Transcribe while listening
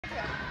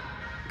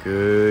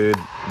Good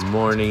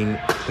morning,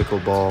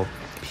 pickleball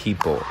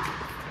people.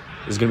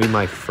 This is going to be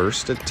my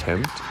first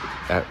attempt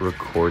at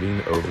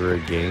recording over a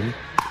game.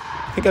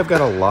 I think I've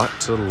got a lot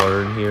to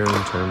learn here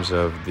in terms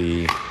of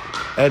the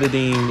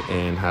editing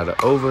and how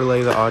to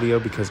overlay the audio,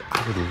 because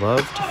I would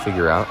love to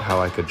figure out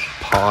how I could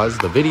pause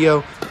the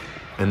video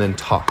and then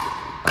talk.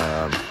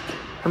 I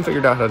haven't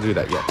figured out how to do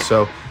that yet,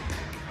 so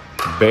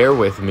bear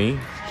with me.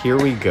 Here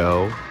we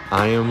go.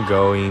 I am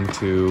going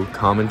to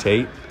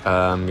commentate.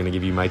 I'm going to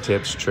give you my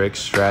tips, tricks,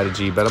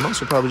 strategy, but I'm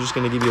also probably just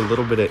going to give you a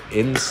little bit of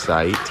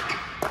insight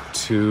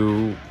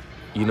to,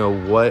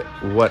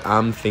 what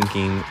I'm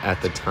thinking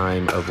at the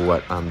time of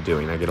what I'm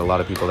doing. I get a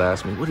lot of people that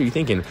ask me, what are you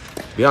thinking?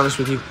 To be honest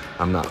with you,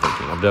 I'm not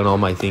thinking. I've done all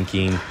my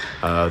thinking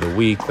the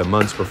week, the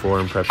months before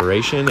in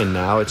preparation, and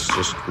now it's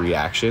just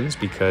reactions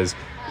because,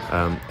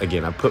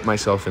 again, I've put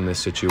myself in this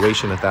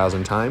situation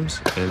 1,000 times,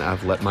 and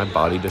I've let my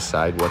body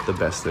decide what the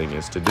best thing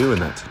is to do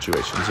in that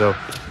situation. So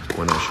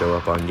when I show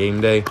up on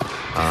game day,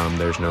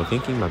 there's no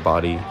thinking. My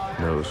body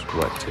knows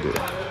what to do.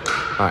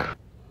 All right,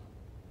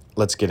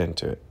 let's get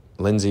into it.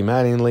 Lindsay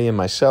Mattingly and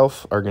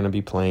myself are going to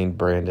be playing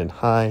Brandon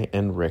High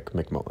and Rick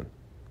McMullen.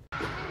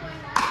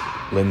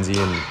 Lindsay,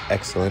 an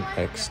excellent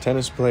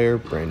ex-tennis player,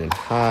 Brandon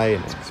High,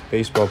 an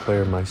ex-baseball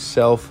player,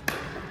 myself,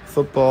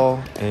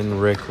 football, and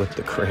Rick with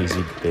the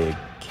crazy big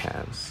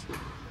calves.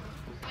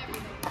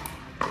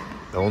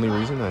 The only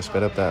reason I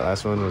sped up that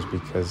last one was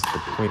because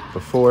the point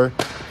before,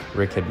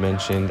 Rick had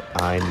mentioned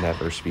I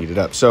never speed it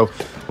up. So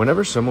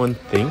whenever someone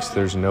thinks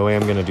there's no way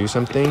I'm going to do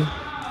something,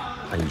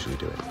 I usually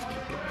do it.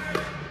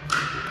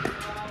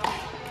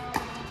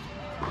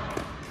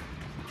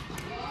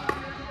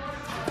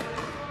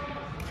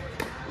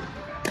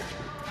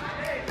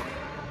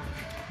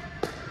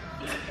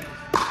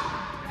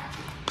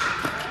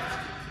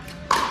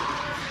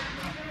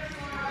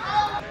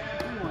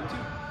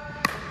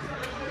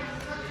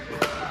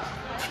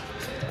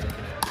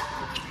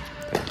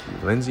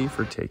 Lindsay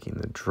for taking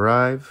the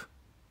drive.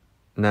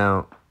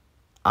 Now,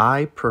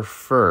 I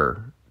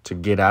prefer to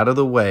get out of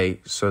the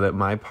way so that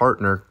my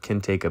partner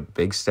can take a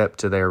big step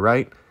to their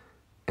right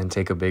and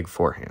take a big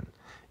forehand.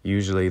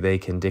 Usually they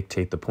can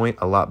dictate the point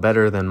a lot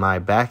better than my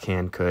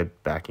backhand could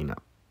backing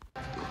up.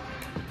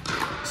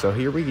 So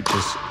here we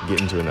just get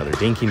into another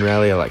dinking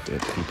rally. I like to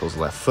hit people's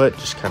left foot,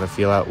 just kind of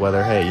feel out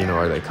whether, hey,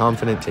 are they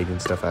confident taking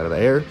stuff out of the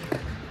air,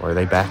 or are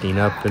they backing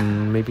up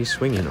and maybe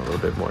swinging a little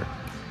bit more?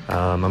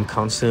 I'm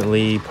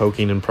constantly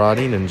poking and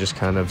prodding and just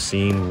kind of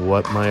seeing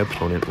what my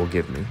opponent will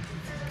give me.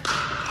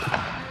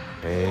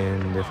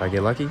 And if I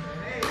get lucky,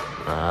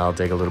 I'll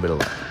take a little bit of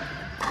luck.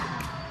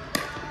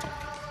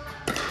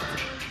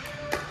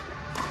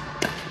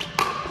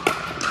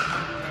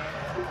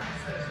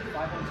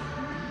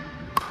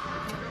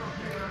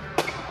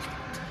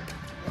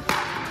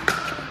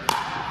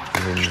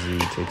 Lindsay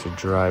takes a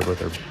drive with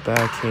her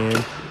backhand.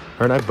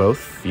 Her and I both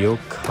feel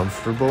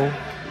comfortable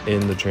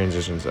in the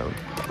transition zone.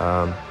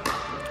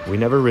 We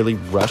never really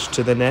rushed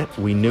to the net.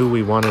 We knew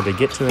we wanted to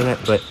get to the net,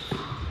 but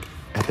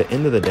at the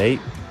end of the day,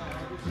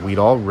 we'd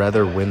all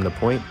rather win the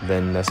point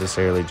than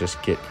necessarily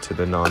just get to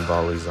the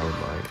non-volley zone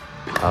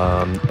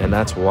line. And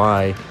that's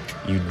why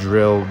you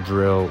drill,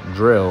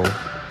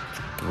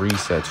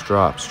 resets,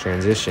 drops,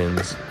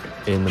 transitions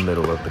in the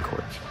middle of the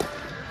court.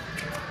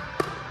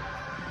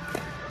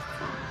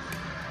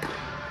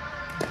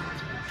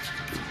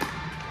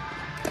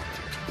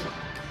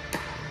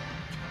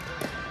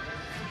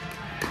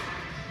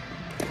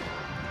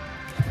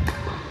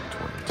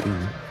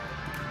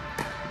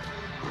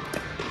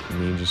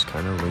 Me just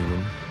kind of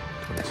leaning.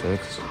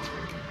 26.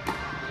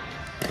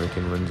 Rick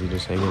and Lindsay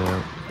just hanging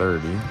out.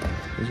 30.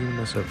 Who's going to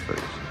mess up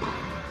first?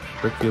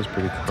 Rick feels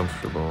pretty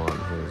comfortable on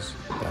his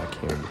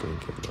backhand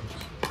dink of those.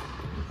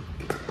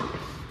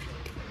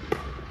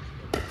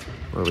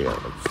 Where are we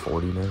at? Like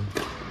 40 now?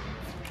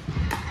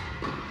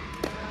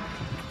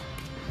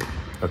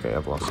 Okay,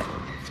 I've lost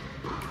time.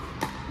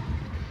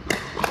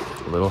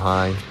 A little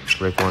high.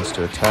 Rick wants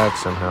to attack.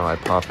 Somehow I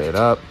pop it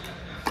up.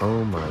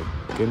 Oh my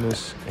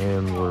goodness,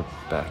 and we're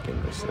back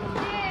in this thing.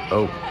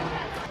 Oh,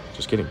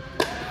 just kidding.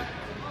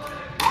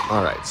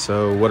 All right,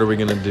 so what are we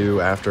gonna do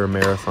after a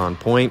marathon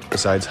point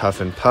besides huff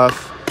and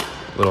puff?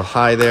 A little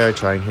high there, I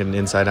try and hit an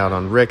inside out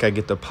on Rick. I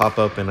get the pop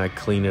up and I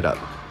clean it up.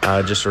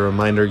 Just a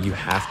reminder, you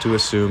have to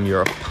assume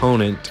your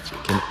opponent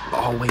can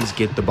always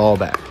get the ball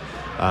back.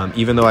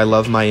 Even though I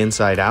love my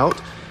inside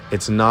out,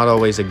 it's not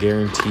always a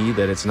guarantee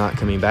that it's not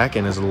coming back,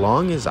 and as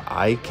long as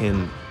I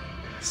can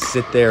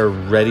sit there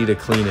ready to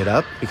clean it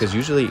up, because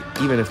usually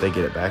even if they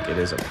get it back, it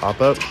is a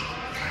pop-up,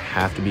 I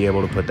have to be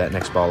able to put that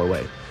next ball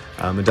away.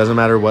 It doesn't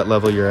matter what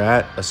level you're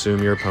at,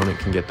 assume your opponent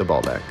can get the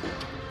ball back.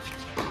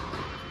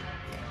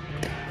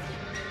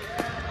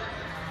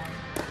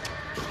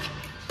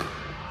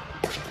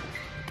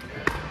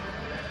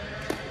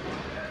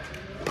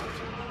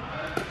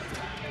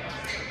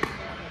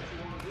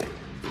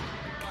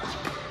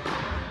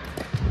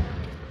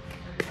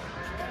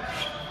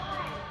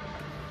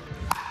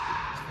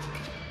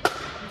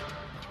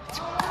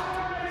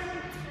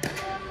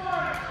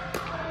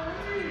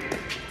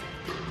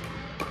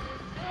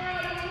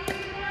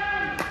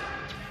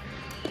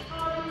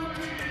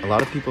 A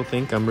lot of people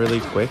think I'm really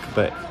quick,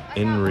 but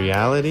in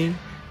reality,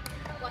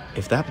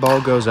 if that ball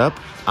goes up,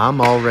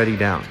 I'm already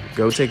down.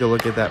 Go take a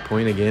look at that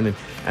point again, and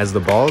as the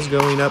ball's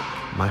going up,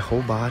 my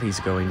whole body's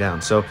going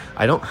down. So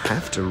I don't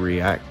have to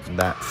react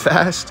that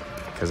fast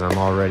because I'm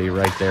already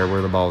right there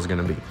where the ball's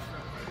gonna be.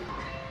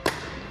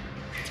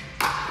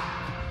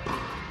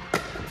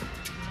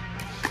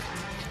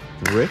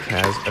 Rick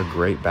has a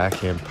great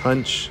backhand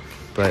punch,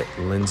 but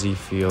Lindsay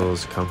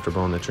feels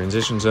comfortable in the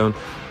transition zone,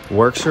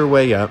 works her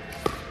way up,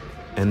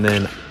 and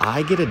then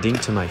I get a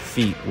dink to my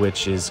feet,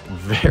 which is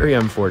very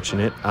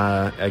unfortunate,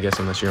 I guess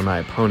unless you're my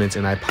opponent,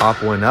 and I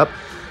pop one up.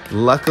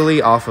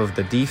 Luckily, off of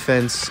the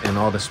defense and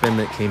all the spin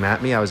that came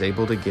at me, I was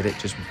able to get it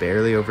just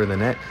barely over the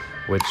net,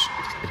 which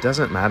it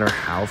doesn't matter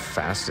how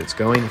fast it's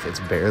going. If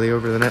it's barely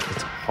over the net,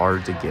 it's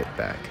hard to get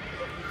back.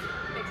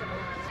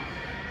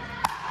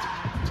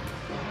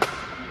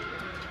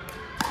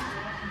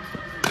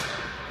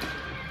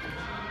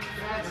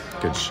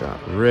 Good shot,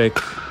 Rick.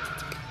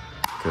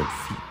 Good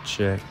feet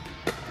check.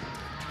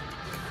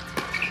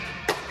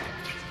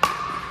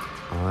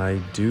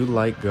 I do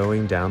like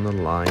going down the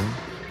line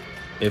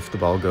if the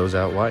ball goes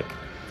out wide.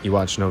 You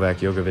watch Novak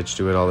Djokovic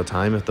do it all the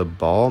time. If the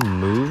ball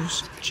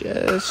moves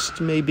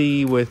just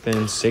maybe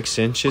within 6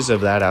 inches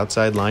of that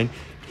outside line,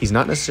 he's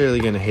not necessarily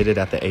going to hit it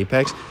at the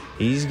apex.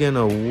 He's going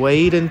to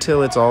wait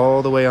until it's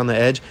all the way on the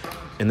edge,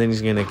 and then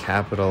he's going to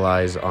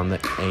capitalize on the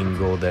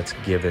angle that's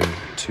given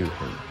to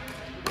him.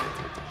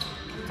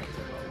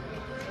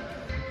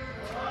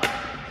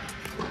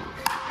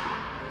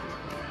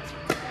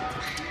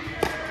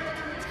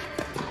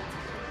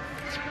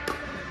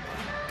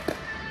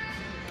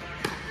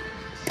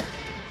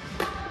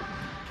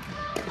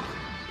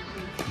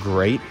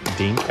 Great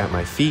dink at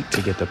my feet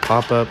to get the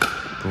pop-up.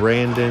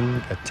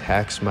 Brandon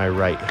attacks my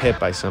right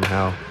hip. I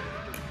somehow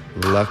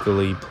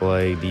luckily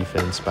play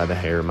defense by the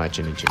hair of my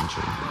chinny chin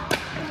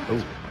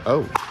chin.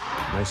 Oh,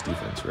 nice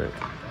defense, Rick.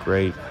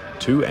 Great.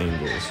 2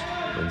 angles,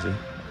 Lindsay.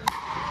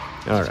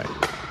 All right,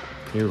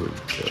 here we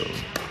go.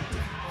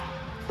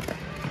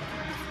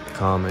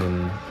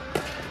 Common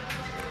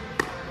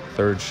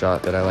third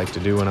shot that I like to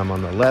do when I'm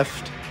on the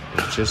left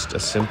is just a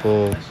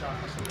simple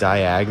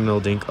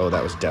diagonal dink. Oh,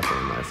 that was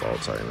definitely my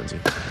fault. Sorry, Lindsay.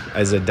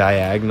 As a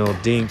diagonal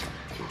dink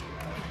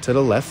to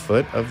the left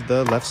foot of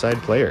the left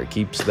side player. It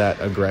keeps that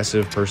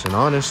aggressive person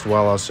honest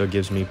while also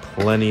gives me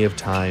plenty of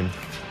time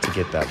to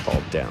get that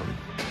ball down.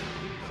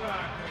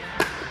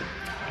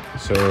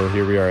 So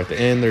here we are at the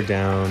end. They're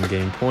down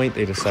game point.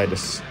 They decide to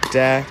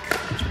stack,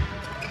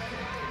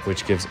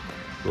 which gives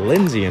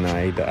Lindsay and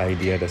I the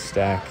idea to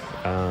stack.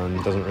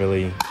 Doesn't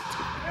really,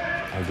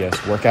 I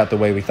guess, work out the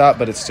way we thought,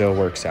 but it still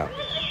works out.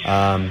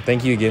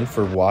 Thank you again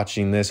for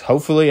watching this.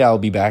 Hopefully I'll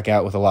be back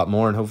out with a lot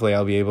more, and hopefully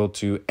I'll be able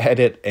to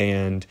edit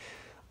and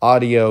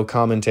audio,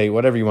 commentate,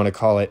 whatever you want to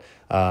call it,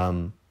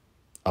 a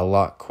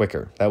lot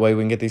quicker. That way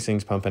we can get these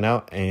things pumping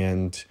out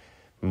and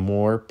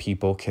more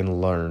people can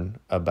learn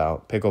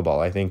about pickleball.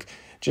 I think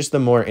just the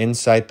more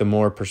insight, the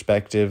more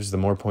perspectives, the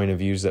more point of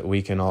views that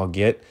we can all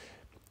get,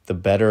 the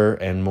better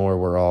and more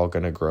we're all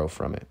going to grow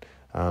from it.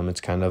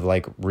 It's kind of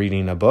like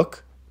reading a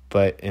book,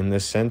 but in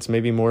this sense,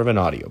 maybe more of an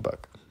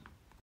audiobook.